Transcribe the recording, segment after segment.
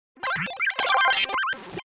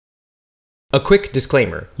A quick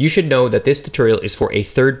disclaimer, you should know that this tutorial is for a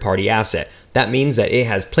third-party asset. That means that it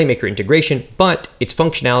has Playmaker integration, but its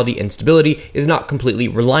functionality and stability is not completely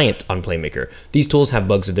reliant on Playmaker. These tools have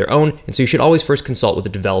bugs of their own, and so you should always first consult with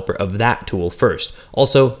the developer of that tool first.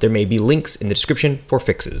 Also, there may be links in the description for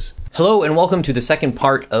fixes. Hello and welcome to the second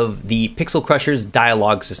part of the Pixel Crusher's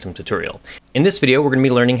Dialog System tutorial. In this video, we're going to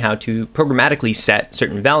be learning how to programmatically set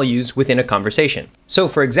certain values within a conversation. So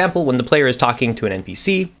for example, when the player is talking to an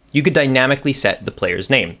NPC, you could dynamically set the player's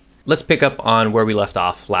name. Let's pick up on where we left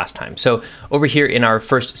off last time. So over here in our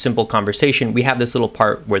first simple conversation, we have this little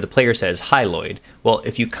part where the player says, "Hi Lloyd." Well,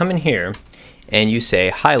 if you come in here and you say,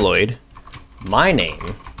 "Hi Lloyd, my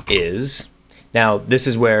name is..." Now this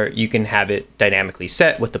is where you can have it dynamically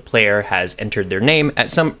set what the player has entered their name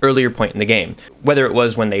at some earlier point in the game. Whether it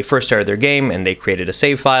was when they first started their game and they created a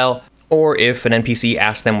save file, or if an NPC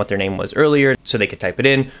asked them what their name was earlier so they could type it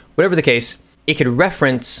in, whatever the case, it could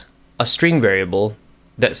reference a string variable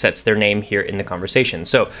that sets their name here in the conversation.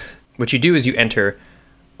 So what you do is you enter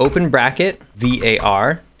open bracket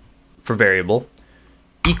var for variable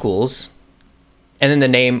equals, and then the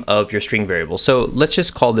name of your string variable. So let's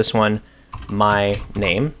just call this one my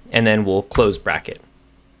name, and then we'll close bracket.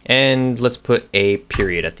 And let's put a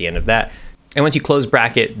period at the end of that. And once you close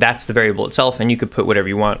bracket, that's the variable itself, and you could put whatever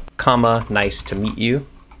you want, comma, nice to meet you.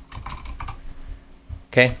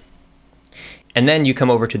 Okay. And then you come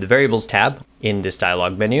over to the variables tab in this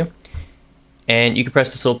dialog menu, and you can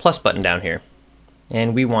press this little plus button down here.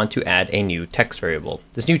 And we want to add a new text variable.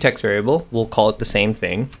 This new text variable, we'll call it the same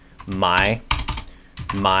thing, my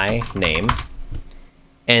name.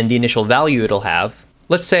 And the initial value it'll have,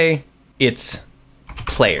 let's say it's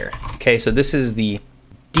player. Okay, so this is the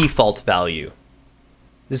default value.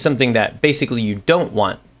 This is something that basically you don't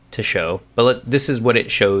want to show, but this is what it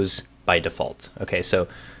shows by default. Okay, so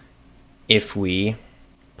if we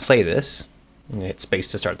play this, and hit space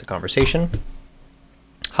to start the conversation.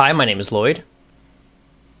 "Hi, my name is Lloyd."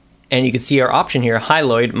 And you can see our option here, "Hi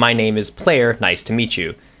Lloyd, my name is player, nice to meet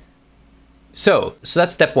you." So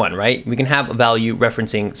that's step one, right? We can have a value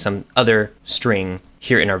referencing some other string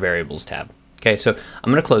here in our variables tab. Okay, so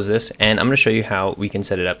I'm gonna close this and I'm gonna show you how we can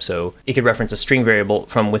set it up so it could reference a string variable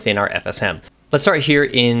from within our FSM. Let's start here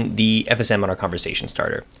in the FSM on our conversation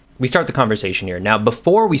starter. We start the conversation here. Now,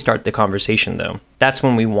 before we start the conversation though, that's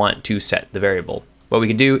when we want to set the variable. What we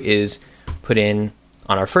could do is put in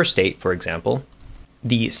on our first state, for example,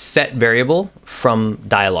 the set variable from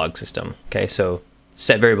Dialog System. Okay, so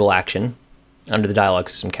set variable action under the Dialog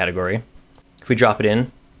System category. If we drop it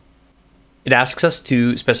in, it asks us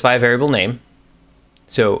to specify a variable name.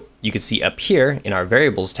 So you can see up here in our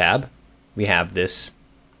variables tab, we have this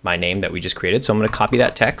my name that we just created. So I'm going to copy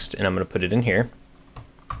that text and I'm going to put it in here.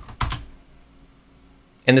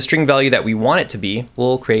 And the string value that we want it to be,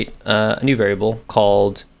 we'll create a new variable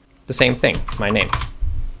called the same thing, my name.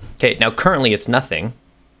 Okay, now currently it's nothing.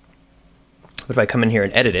 But if I come in here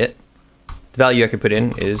and edit it, the value I could put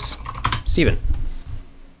in is Steven.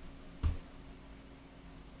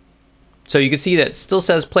 So you can see that it still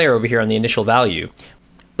says player over here on the initial value.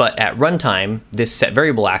 But at runtime, this set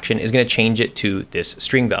variable action is going to change it to this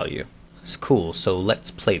string value. It's cool, so let's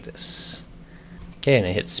play this. Okay, and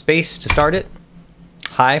I hit space to start it.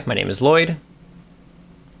 "Hi, my name is Lloyd."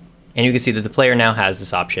 And you can see that the player now has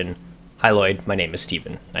this option, "Hi Lloyd, my name is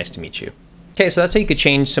Steven, nice to meet you." Okay, so that's how you could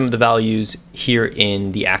change some of the values here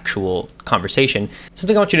in the actual conversation.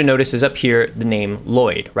 Something I want you to notice is up here, the name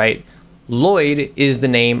Lloyd, right? Lloyd is the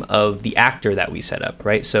name of the actor that we set up,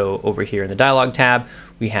 right? So over here in the dialog tab,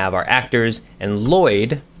 we have our actors, and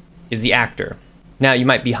Lloyd is the actor. Now you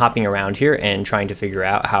might be hopping around here and trying to figure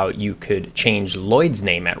out how you could change Lloyd's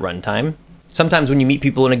name at runtime. Sometimes when you meet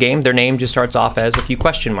people in a game, their name just starts off as a few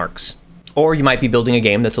question marks. Or you might be building a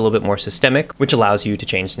game that's a little bit more systemic, which allows you to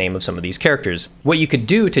change the name of some of these characters. What you could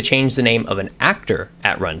do to change the name of an actor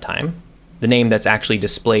at runtime, the name that's actually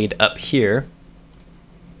displayed up here,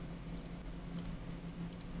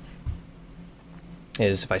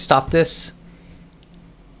 is if I stop this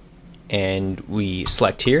and we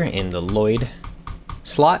select here in the Lloyd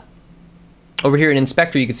slot, over here in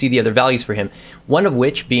Inspector, you can see the other values for him, one of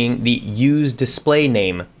which being the use display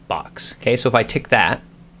name box. Okay, so if I tick that,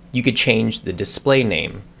 you could change the display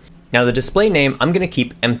name. Now the display name, I'm gonna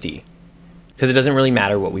keep empty because it doesn't really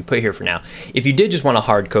matter what we put here for now. If you did just want to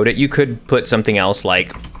hard code it, you could put something else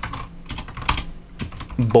like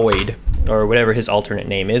Boyd or whatever his alternate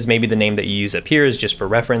name is. Maybe the name that you use up here is just for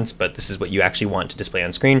reference, but this is what you actually want to display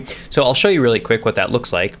on screen. So I'll show you really quick what that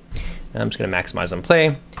looks like. I'm just gonna maximize on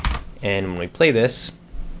play. And when we play this,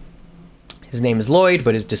 his name is Lloyd,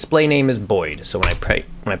 but his display name is Boyd. So when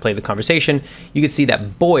I play the conversation, you can see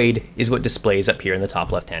that Boyd is what displays up here in the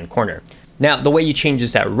top left-hand corner. Now, the way you change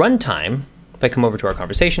this at runtime, if I come over to our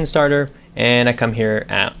conversation starter and I come here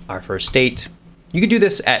at our first state, you could do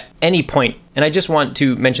this at any point. And I just want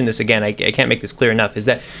to mention this again, I can't make this clear enough, is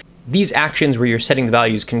that these actions where you're setting the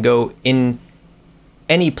values can go in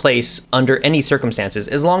any place under any circumstances,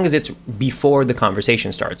 as long as it's before the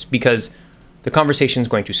conversation starts, because the conversation is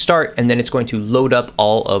going to start and then it's going to load up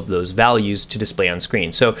all of those values to display on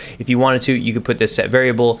screen. So if you wanted to, you could put this set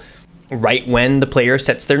variable right when the player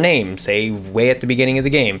sets their name, say way at the beginning of the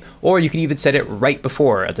game, or you could even set it right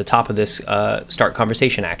before at the top of this start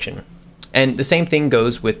conversation action. And the same thing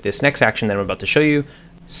goes with this next action that I'm about to show you,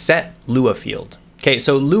 set Lua field. Okay,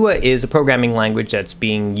 so Lua is a programming language that's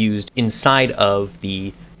being used inside of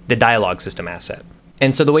the Dialog System asset.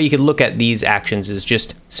 And so the way you could look at these actions is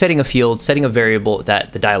just setting a field, setting a variable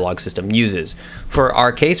that the Dialog System uses. For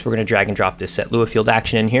our case, we're going to drag and drop this set Lua field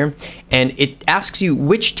action in here, and it asks you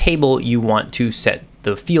which table you want to set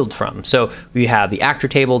the field from. So we have the actor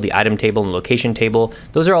table, the item table, and location table.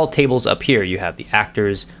 Those are all tables up here. You have the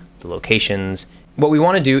actors, the locations. What we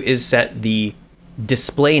want to do is set the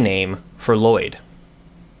display name for Lloyd.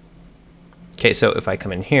 Okay, so if I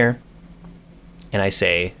come in here and I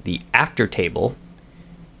say the actor table,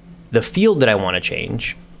 the field that I want to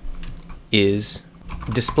change is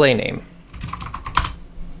display name.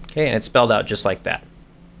 Okay, and it's spelled out just like that.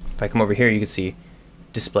 If I come over here, you can see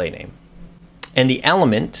display name. And the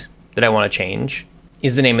element that I want to change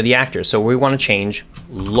is the name of the actor. So we want to change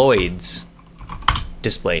Lloyd's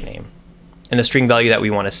display name. And the string value that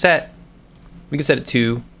we want to set, we can set it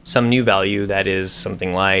to some new value that is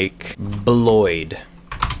something like Bloyd.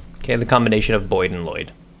 Okay, the combination of Boyd and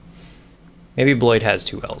Lloyd. Maybe Bloyd has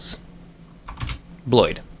two L's.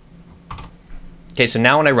 Bloyd. Okay, so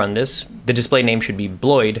now when I run this, the display name should be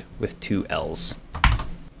Bloyd with two L's.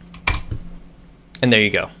 And there you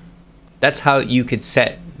go. That's how you could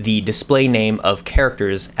set the display name of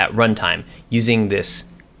characters at runtime using this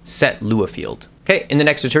set Lua field. Okay, in the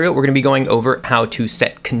next tutorial, we're going to be going over how to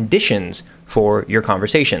set conditions for your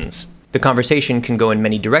conversations. The conversation can go in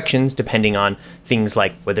many directions depending on things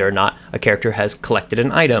like whether or not a character has collected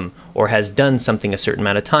an item, or has done something a certain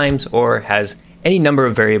amount of times, or has any number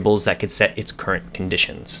of variables that could set its current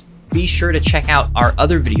conditions. Be sure to check out our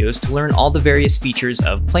other videos to learn all the various features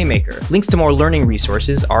of Playmaker. Links to more learning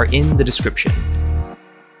resources are in the description.